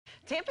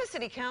Tampa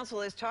City Council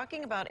is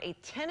talking about a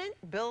tenant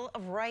bill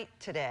of rights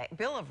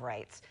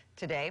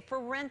today for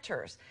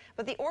renters.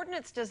 But the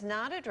ordinance does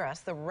not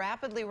address the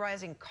rapidly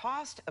rising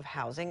cost of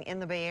housing in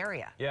the Bay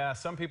Area. Yeah,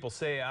 some people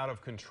say out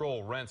of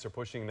control rents are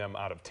pushing them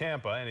out of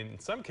Tampa and in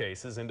some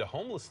cases into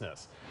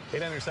homelessness.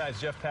 8 on your side's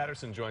Jeff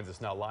Patterson joins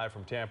us now live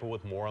from Tampa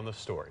with more on the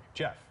story.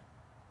 Jeff.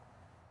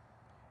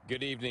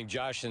 Good evening,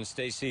 Josh and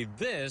Stacy.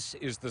 This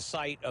is the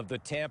site of the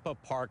Tampa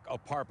Park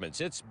Apartments.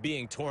 It's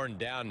being torn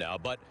down now,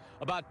 but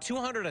about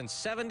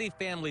 270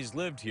 families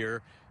lived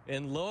here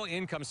in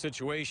low-income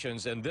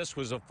situations, and this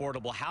was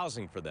affordable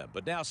housing for them.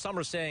 But now some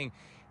are saying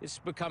it's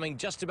becoming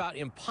just about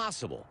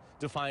impossible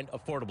to find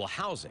affordable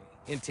housing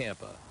in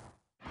Tampa.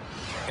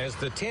 As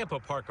the Tampa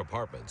Park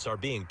Apartments are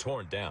being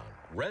torn down,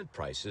 rent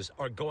prices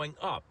are going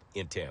up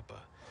in Tampa.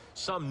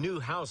 Some new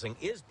housing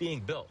is being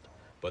built,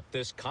 but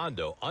this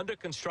condo under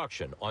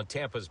construction on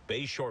Tampa's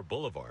Bayshore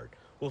Boulevard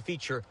will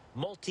feature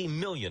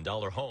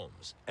multi-million-dollar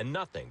homes and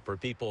nothing for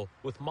people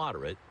with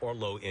moderate or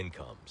low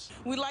incomes.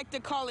 We like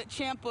to call it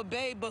Tampa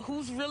Bay, but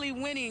who's really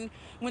winning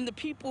when the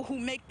people who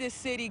make this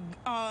city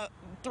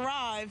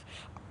thrive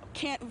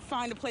can't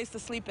find a place to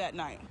sleep at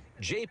night?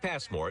 Jay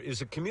Passmore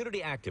is a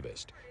community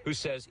activist who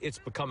says it's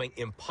becoming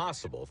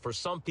impossible for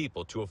some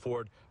people to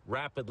afford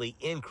rapidly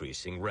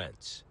increasing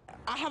rents.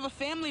 I have a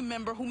family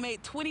member who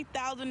made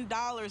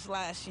 $20,000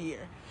 last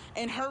year,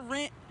 and her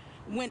rent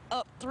went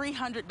up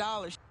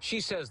 $300.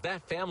 She says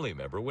that family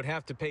member would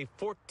have to pay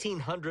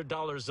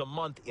 $1,400 a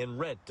month in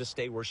rent to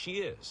stay where she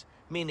is,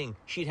 meaning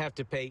she'd have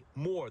to pay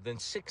more than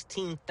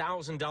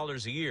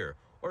 $16,000 a year,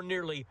 or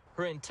nearly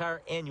her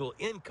entire annual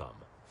income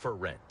for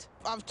rent.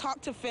 I've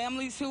talked to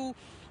families who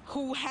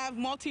have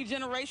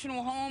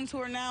multi-generational homes who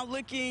are now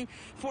looking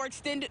for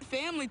extended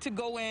family to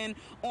go in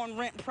on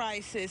rent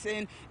prices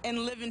and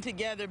living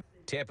together.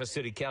 Tampa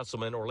City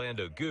Councilman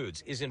Orlando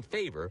Goods is in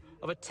favor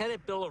of a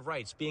tenant bill of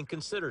rights being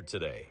considered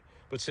today,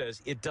 but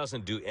says it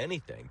doesn't do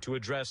anything to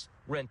address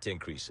rent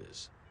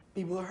increases.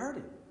 People are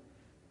hurting.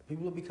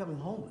 People are becoming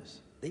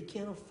homeless. They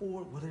can't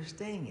afford what they're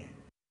staying in.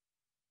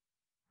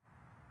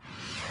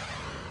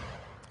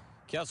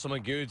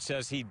 Councilman Goods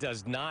says he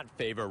does not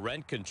favor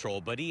rent control,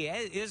 but he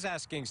is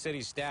asking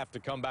city staff to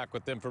come back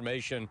with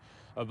information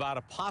about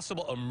a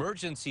possible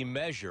emergency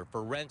measure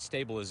for rent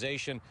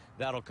stabilization.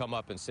 That'll come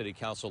up in City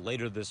Council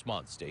later this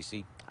month.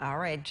 Stacy. All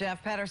right,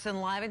 Jeff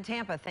Patterson live in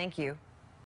Tampa. Thank you.